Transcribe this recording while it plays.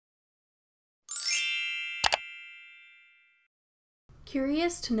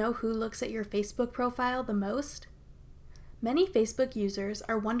Curious to know who looks at your Facebook profile the most? Many Facebook users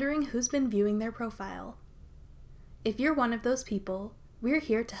are wondering who's been viewing their profile. If you're one of those people, we're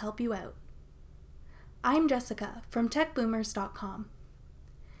here to help you out. I'm Jessica from techboomers.com.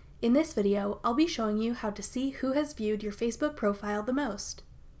 In this video, I'll be showing you how to see who has viewed your Facebook profile the most.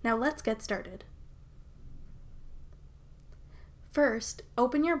 Now let's get started. First,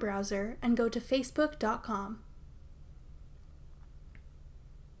 open your browser and go to facebook.com.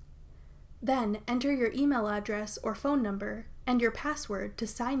 Then enter your email address or phone number and your password to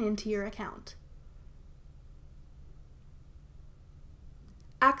sign into your account.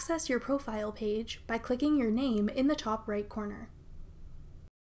 Access your profile page by clicking your name in the top right corner.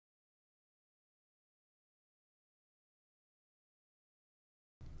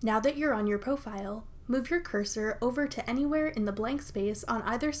 Now that you're on your profile, move your cursor over to anywhere in the blank space on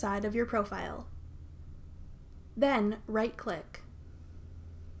either side of your profile. Then right-click.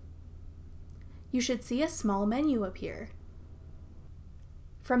 You should see a small menu appear.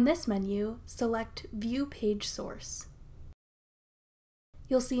 From this menu, select View Page Source.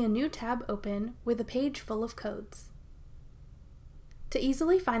 You'll see a new tab open with a page full of codes. To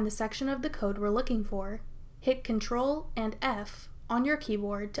easily find the section of the code we're looking for, hit Ctrl and F on your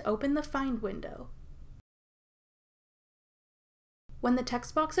keyboard to open the Find window. When the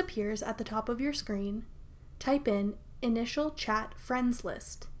text box appears at the top of your screen, type in Initial Chat Friends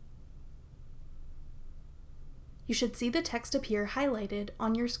List. You should see the text appear highlighted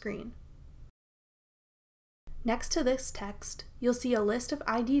on your screen. Next to this text, you'll see a list of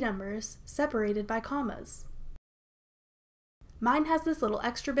ID numbers separated by commas. Mine has this little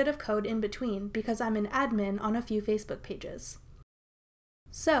extra bit of code in between because I'm an admin on a few Facebook pages.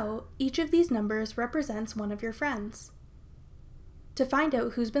 So, each of these numbers represents one of your friends. To find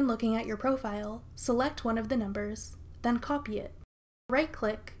out who's been looking at your profile, select one of the numbers, then copy it.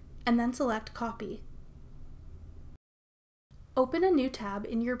 Right-click, and then select Copy. Open a new tab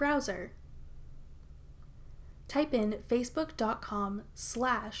in your browser. Type in facebook.com/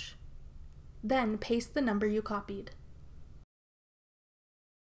 then paste the number you copied.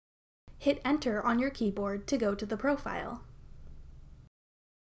 Hit Enter on your keyboard to go to the profile.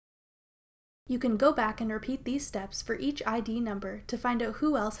 You can go back and repeat these steps for each ID number to find out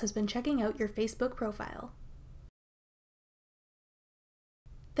who else has been checking out your Facebook profile.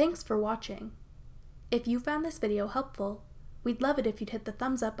 Thanks for watching. If you found this video helpful, we'd love it if you'd hit the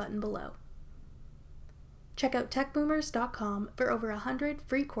thumbs up button below. Check out techboomers.com for over 100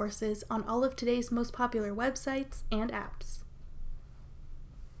 free courses on all of today's most popular websites and apps.